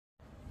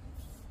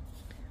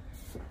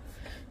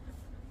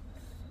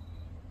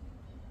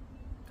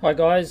Hi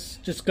guys,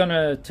 just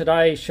gonna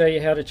today show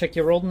you how to check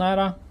your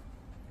alternator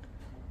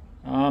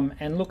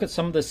and look at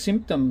some of the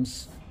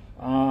symptoms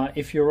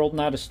if your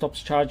alternator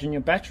stops charging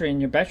your battery and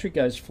your battery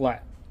goes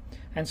flat,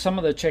 and some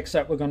of the checks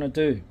that we're going to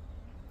do.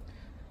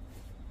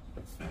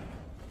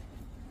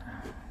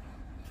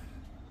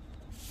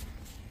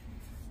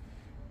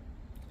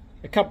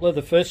 A couple of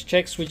the first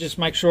checks, we just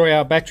make sure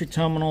our battery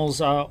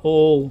terminals are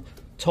all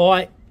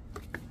tight.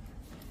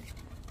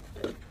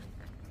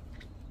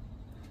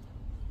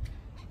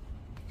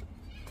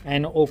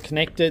 And all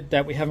connected,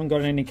 that we haven't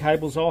got any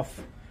cables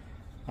off.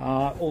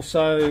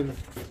 Also,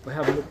 we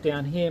have a look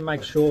down here,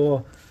 make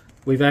sure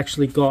we've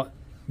actually got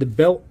the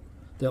belt,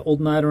 the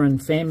alternator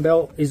and fan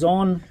belt is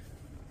on.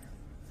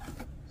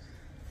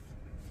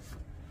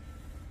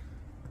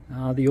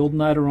 The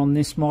alternator on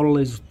this model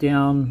is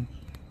down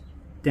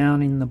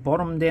in the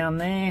bottom down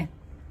there.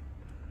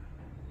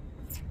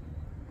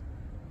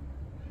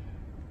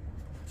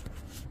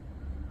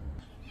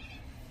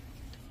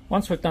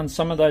 Once we've done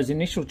some of those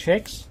initial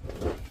checks,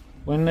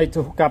 we'll need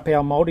to hook up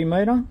our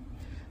multimeter.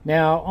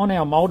 Now on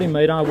our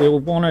multimeter we'll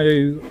want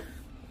to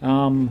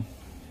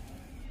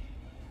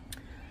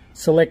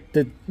select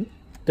the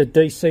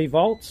DC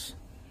volts.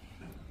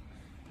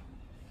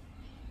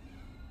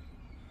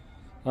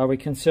 We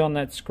can see on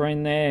that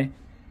screen there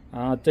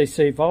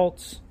DC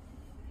volts,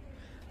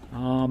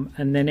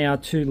 and then our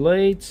two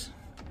leads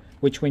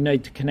which we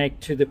need to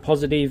connect to the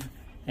positive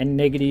and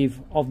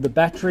negative of the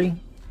battery.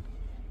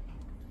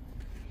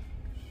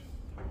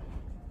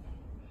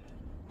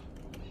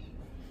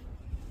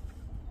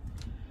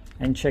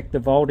 And check the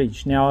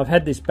voltage. Now I've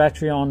had this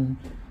battery on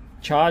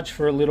charge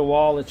for a little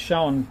while. It's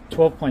showing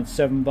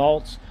 12.7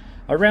 volts.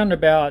 Around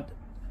about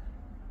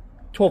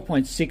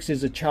 12.6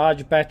 is a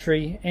charged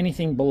battery.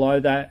 Anything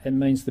below that, it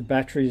means the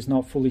battery is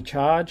not fully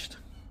charged.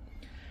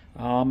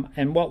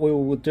 And what we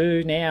will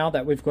do now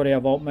that we've got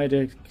our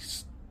voltmeter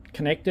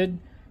connected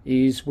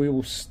is we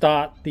will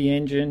start the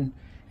engine,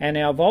 and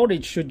our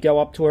voltage should go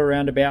up to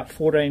around about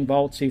 14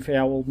 volts if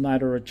our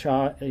alternator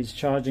is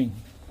charging.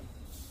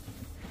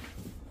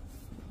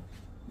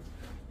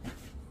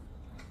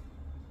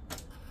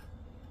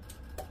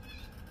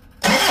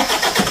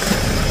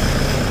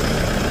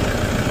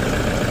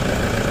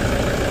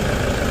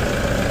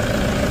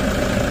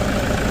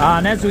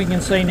 And as we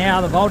can see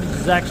now, the voltage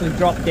has actually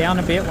dropped down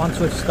a bit once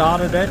we've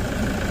started it.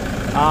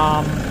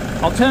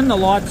 I'll turn the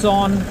lights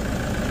on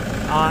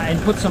and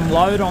put some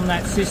load on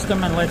that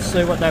system, and let's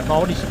see what that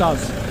voltage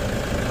does.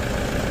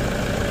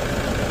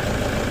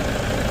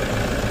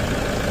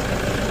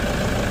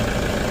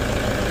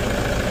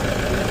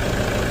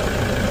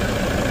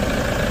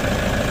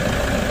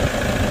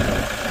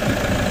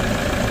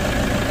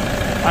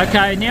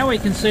 Okay, now we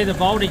can see the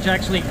voltage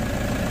actually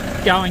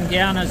going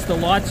down as the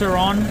lights are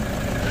on.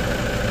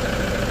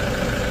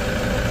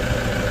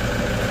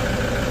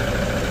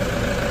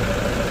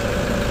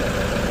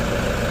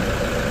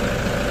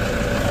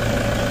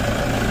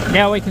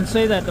 Now we can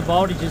see that the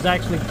voltage is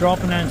actually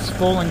dropping and it's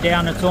falling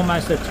down. It's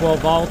almost at 12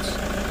 volts.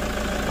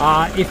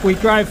 If we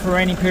drove for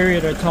any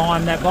period of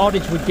time, that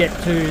voltage would get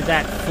to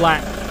that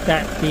flat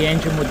that the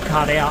engine would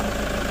cut out.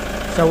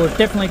 So we've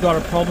definitely got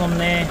a problem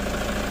there.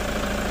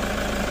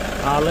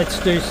 Let's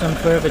do some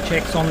further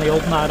checks on the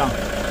alternator.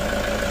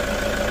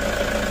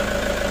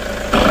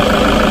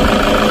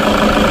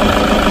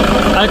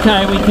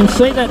 Okay, we can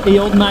see that the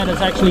alternator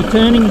is actually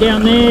turning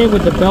down there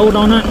with the belt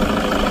on it.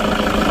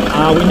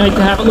 We need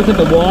to have a look at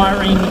the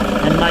wiring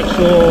and make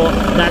sure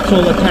that's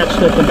all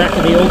attached at the back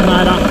of the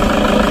alternator.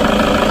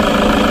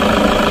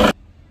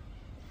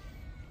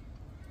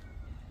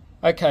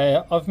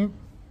 Okay, I've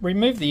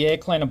removed the air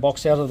cleaner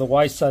box out of the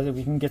way so that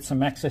we can get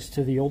some access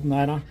to the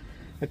alternator.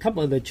 A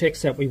couple of the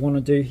checks that we want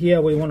to do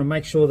here, we want to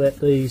make sure that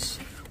these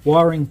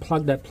wiring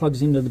plug that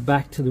plugs into the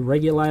back to the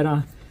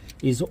regulator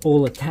is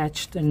all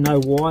attached and no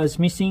wires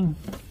missing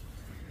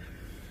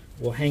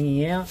or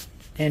hanging out.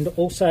 And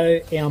also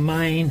our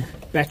main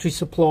battery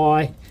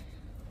supply,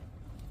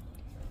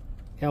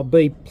 our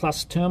B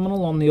plus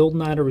terminal on the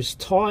alternator is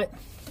tight.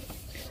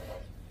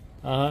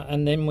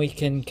 And then we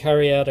can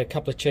carry out a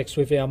couple of checks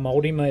with our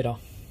multimeter.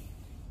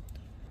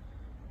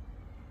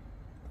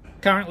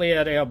 Currently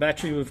at our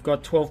battery we've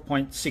got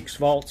 12.6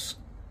 volts.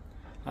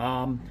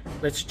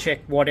 Let's check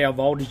what our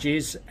voltage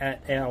is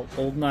at our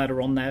alternator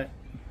on that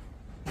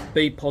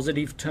B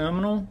positive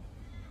terminal.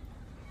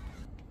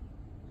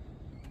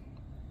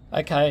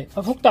 Okay,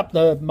 I've hooked up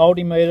the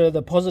multimeter,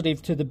 the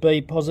positive to the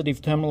B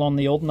positive terminal on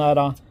the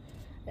alternator,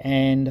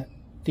 and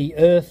the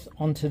earth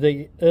onto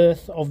the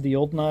earth of the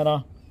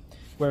alternator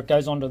where it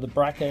goes onto the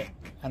bracket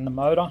and the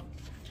motor.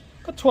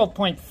 Got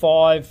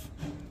 12.5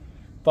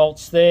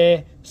 volts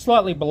there,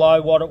 slightly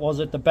below what it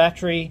was at the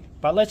battery,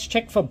 but let's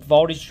check for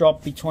voltage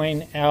drop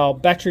between our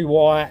battery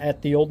wire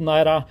at the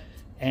alternator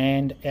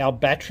and our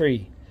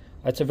battery.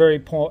 It's a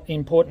very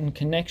important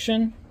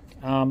connection.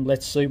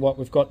 Let's see what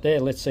we've got there.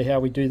 Let's see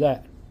how we do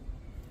that.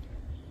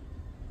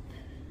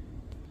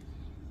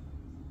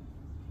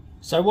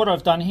 So what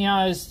I've done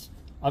here is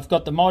I've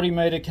got the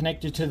multimeter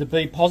connected to the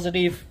B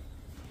positive.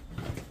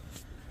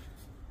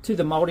 to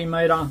the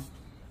multimeter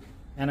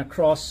and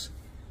across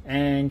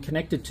and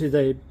connect it to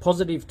the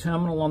positive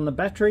terminal on the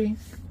battery,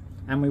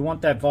 and we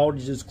want that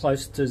voltage as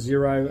close to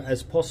 0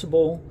 as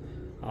possible.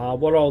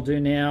 What I'll do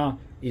now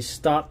is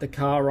start the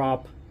car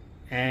up,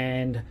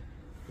 and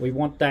we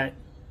want that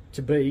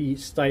to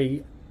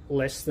stay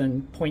less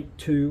than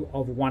 0.2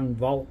 of 1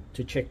 volt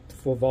to check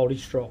for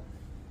voltage drop.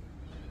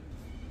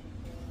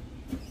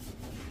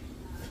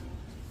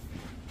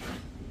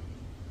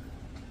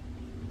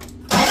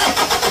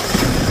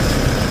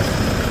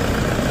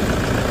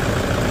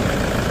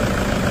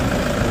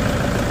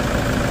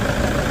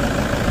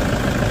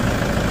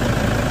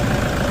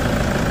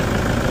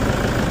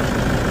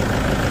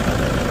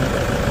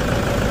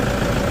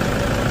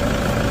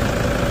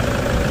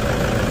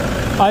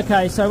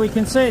 Okay, so we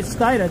can see it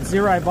stayed at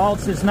 0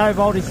 volts. There's no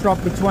voltage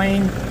drop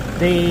between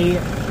the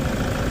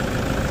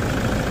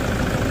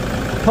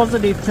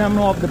positive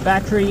terminal of the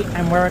battery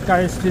and where it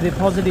goes to the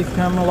positive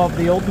terminal of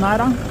the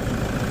alternator.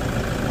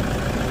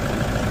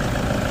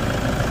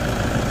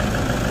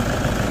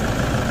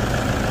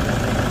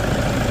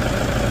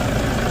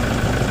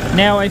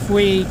 Now if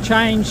we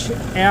change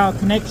our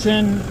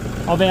connection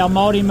of our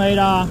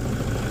multimeter,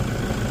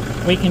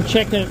 we can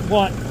check it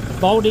what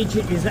voltage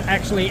is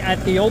actually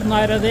at the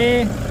alternator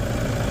there.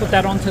 Put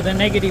that onto the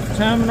negative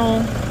terminal,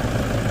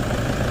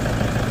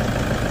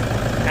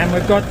 and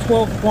we've got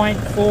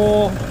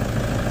 12.4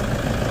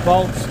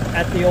 volts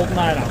at the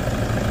alternator.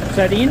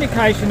 So the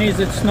indication is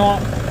it's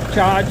not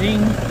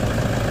charging.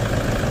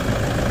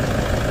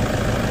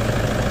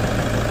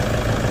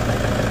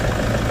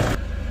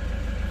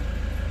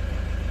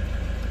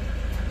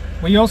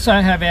 We also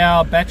have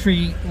our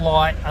battery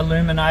light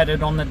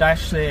illuminated on the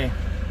dash there,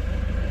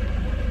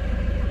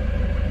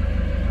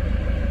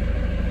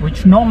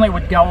 which normally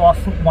would go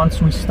off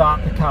once we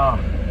start the car.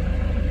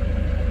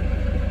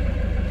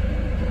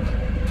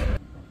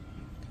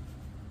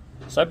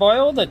 So by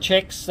all the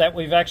checks that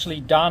we've actually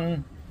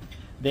done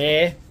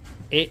there,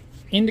 it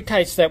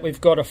indicates that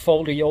we've got a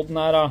faulty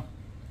alternator.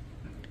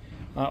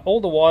 All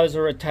the wires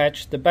are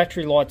attached, the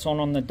battery light's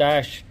on the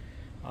dash,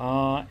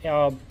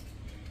 our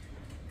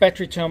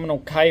battery terminal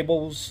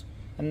cables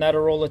and that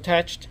are all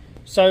attached.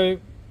 So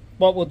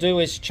what we'll do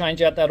is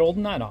change out that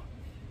alternator.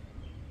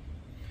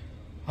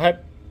 I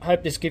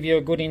hope this gives you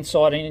a good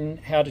insight in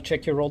how to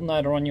check your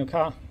alternator on your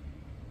car.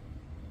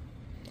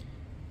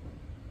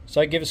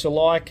 So give us a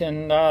like,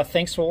 and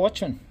thanks for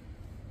watching.